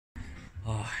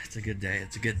Oh, it's a good day.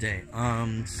 It's a good day.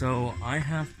 So I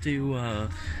have to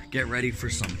get ready for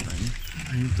something.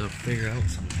 I need to figure out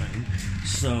something.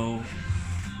 So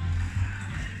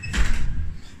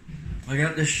I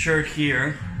got this shirt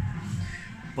here,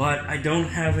 but I don't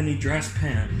have any dress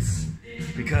pants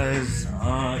because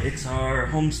it's our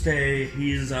homestay.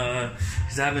 He's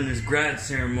having his grad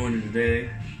ceremony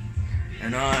today,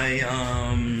 and I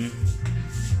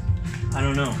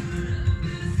don't know.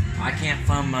 I can't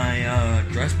find my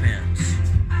dress pants.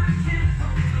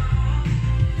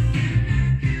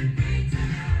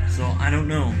 So I don't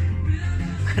know.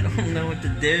 I don't know what to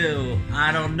do.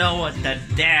 I don't know what to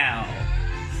do.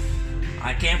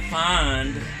 I can't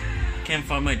find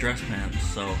my dress pants,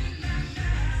 so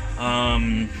I'll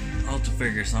have to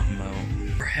figure something out.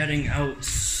 We're heading out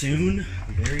soon,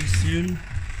 very soon.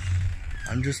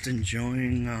 I'm just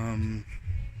enjoying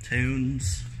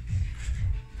tunes,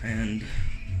 and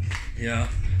yeah,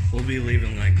 we'll be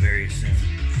leaving like very soon.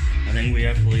 I think we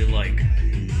have to leave like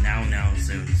now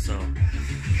soon. So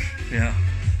yeah,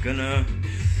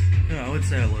 I would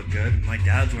say I look good. My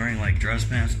dad's wearing like dress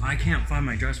pants. I can't find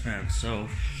my dress pants, so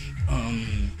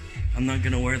I'm not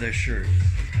gonna wear this shirt.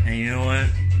 And you know what?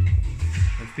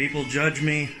 If people judge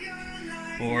me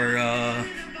or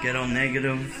get all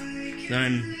negative,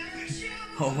 then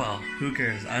oh well, who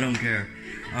cares? I don't care.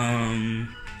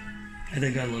 I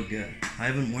think I look good. I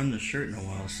haven't worn this shirt in a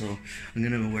while, so I'm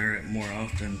gonna wear it more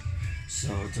often.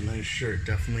 So it's a nice shirt.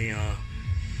 Definitely, yeah,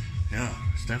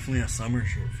 it's definitely a summer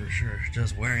shirt for sure.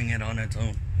 Just wearing it on its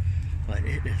own. But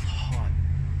it is hot.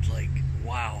 Like,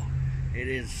 wow.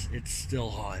 It's still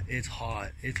hot. It's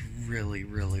hot. It's really,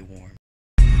 really warm.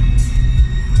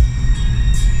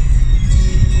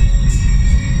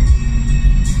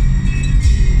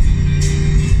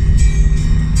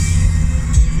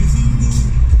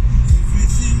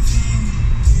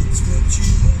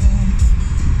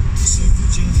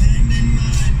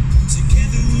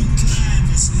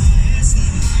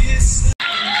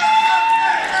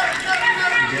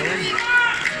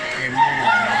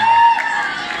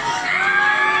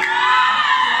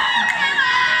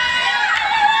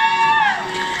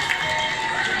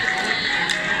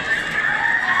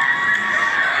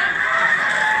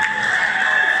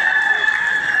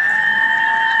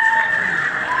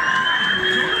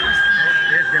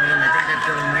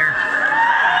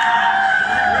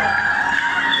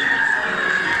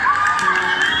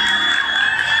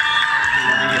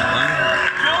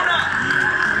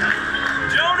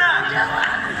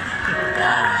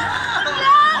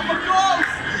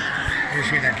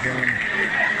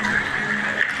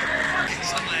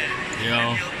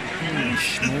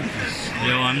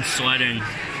 Yo, I'm sweating.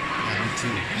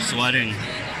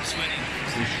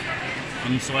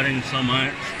 I'm sweating so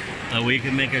much that we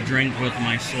can make a drink with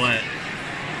my sweat.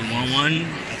 You want one?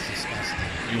 That's disgusting.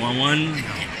 You want one? No.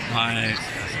 Alright.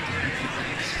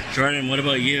 Jordan, what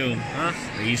about you? Huh?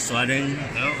 Are you sweating?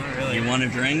 No, not really. You want a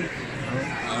drink? No.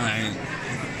 Alright.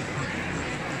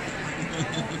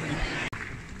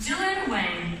 Dylan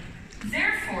Wayne.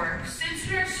 Therefore, since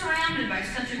we are surrounded by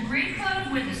such a great cloud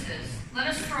of witnesses, let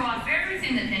us throw off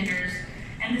everything that hinders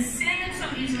and the sin that so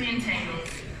easily entangles,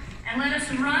 and let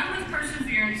us run with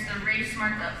perseverance the race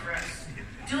marked up for us.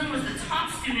 Dylan was the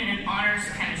top student in honors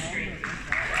chemistry.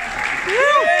 Woo!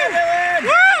 Dylan!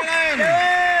 Woo!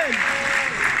 Dylan!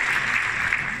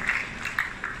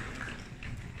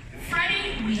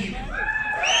 Freddie Weed.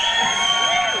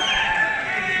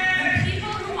 The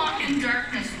people who walk in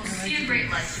darkness will see a great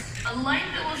light, a light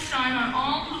that will shine on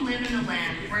all who live in the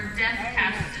land where death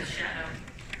casts its shadow.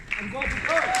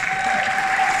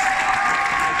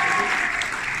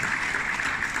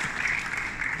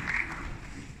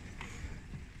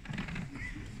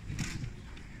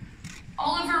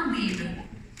 Oliver Weed.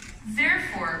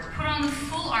 Therefore, put on the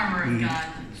full armor of God,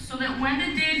 so that when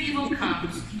the day of evil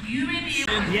comes, you may be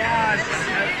able to... Yes!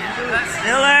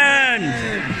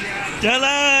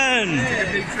 Dylan!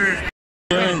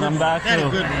 I'm back too.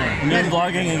 I'm just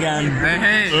vlogging again.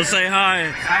 Hey. So say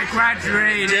hi. I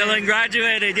graduated. Dylan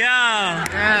graduated, yeah.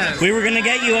 Yes. We were gonna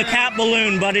get you a cat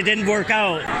balloon, but it didn't work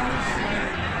out.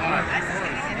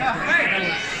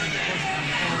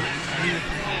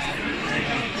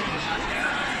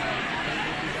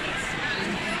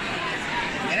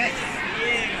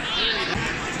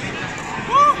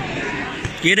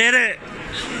 You did it.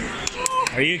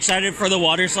 Are you excited for the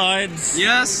water slides?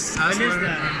 Yes. When is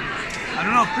that? I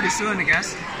don't know, pretty soon, I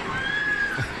guess.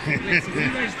 Wait, so what are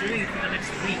you guys doing for the next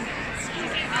week?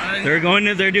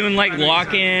 They're doing like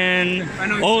walk-in.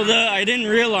 I didn't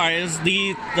realize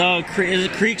the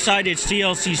Creekside, it's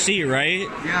CLCC, right?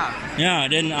 Yeah. Yeah, I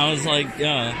didn't, I was like,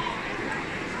 yeah.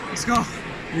 Let's go.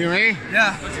 You ready?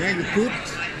 Yeah. Yeah, you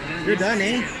pooped. You're done,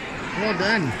 eh? Well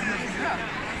done.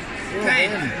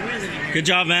 Okay. Good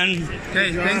job, man.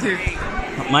 Okay, thank you.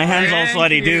 My hand's all Thank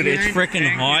sweaty, you. dude. It's Thank freaking you.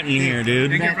 hot in here,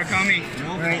 dude. Thank you for coming.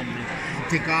 All right. I'll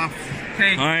take off.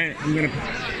 Okay. All right. I'm gonna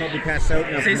probably pass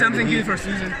out. Now. Say something good for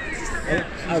Susan.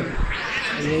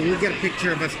 We'll get a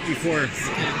picture of us before.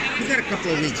 We got a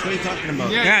couple of weeks. What are you talking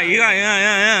about? Yeah, you got,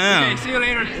 yeah. Okay, see you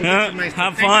later. Yeah,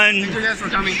 have fun. Thank you guys for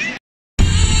coming.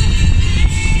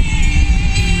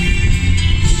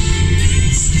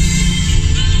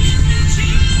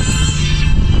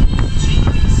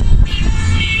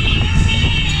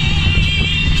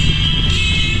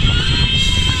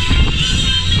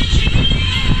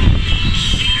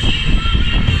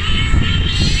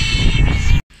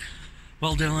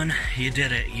 Well, Dylan, you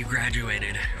did it. You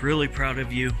graduated. Really proud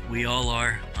of you. We all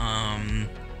are.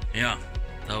 Yeah,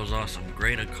 that was awesome.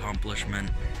 Great accomplishment.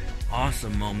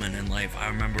 Awesome moment in life. I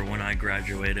remember when I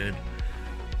graduated.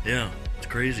 Yeah, it's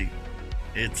crazy.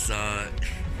 It's,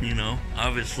 you know,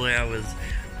 obviously I was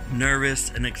nervous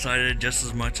and excited just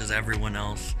as much as everyone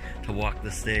else to walk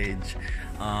the stage.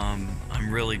 I'm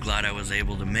really glad I was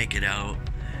able to make it out.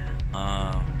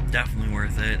 Definitely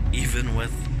worth it, even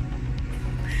with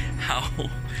how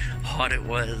hot it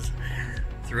was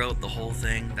throughout the whole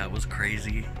thing. That was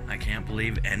crazy. I can't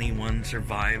believe anyone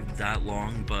survived that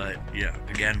long, but yeah,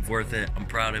 again, worth it. I'm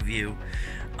proud of you.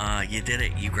 You did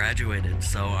it. You graduated.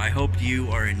 So I hope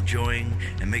you are enjoying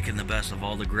and making the best of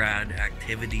all the grad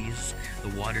activities, the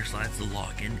water slides, the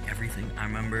lock-in, everything. I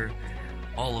remember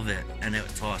all of it, and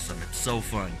it's awesome. It's so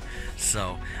fun.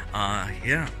 So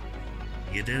yeah,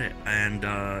 you did it, and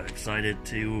excited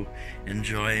to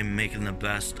enjoy making the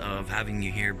best of having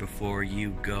you here before you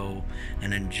go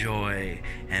and enjoy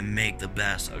and make the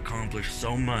best, accomplish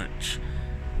so much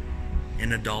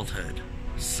in adulthood.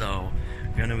 So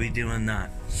gonna be doing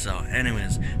that. So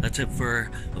anyways, that's it for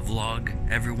the vlog.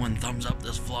 Everyone thumbs up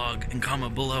this vlog and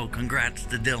comment below. Congrats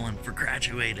to Dylan for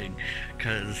graduating,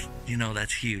 because you know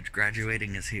that's huge.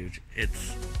 Graduating is huge.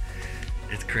 It's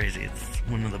crazy. It's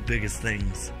one of the biggest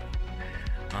things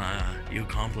you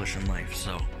accomplish in life.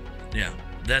 So yeah,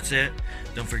 that's it.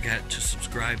 Don't forget to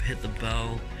subscribe, hit the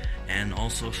bell, and all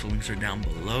social links are down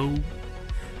below.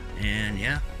 And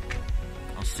yeah,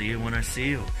 I'll see you when I see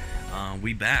you.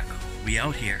 We back, we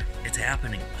out here, it's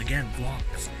happening again.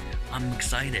 Vlogs, I'm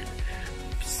excited.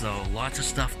 So lots of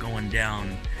stuff going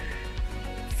down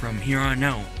from here on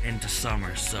out into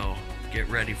summer, so get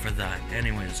ready for that.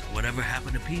 Anyways, whatever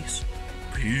happened to peace?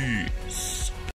 Peace.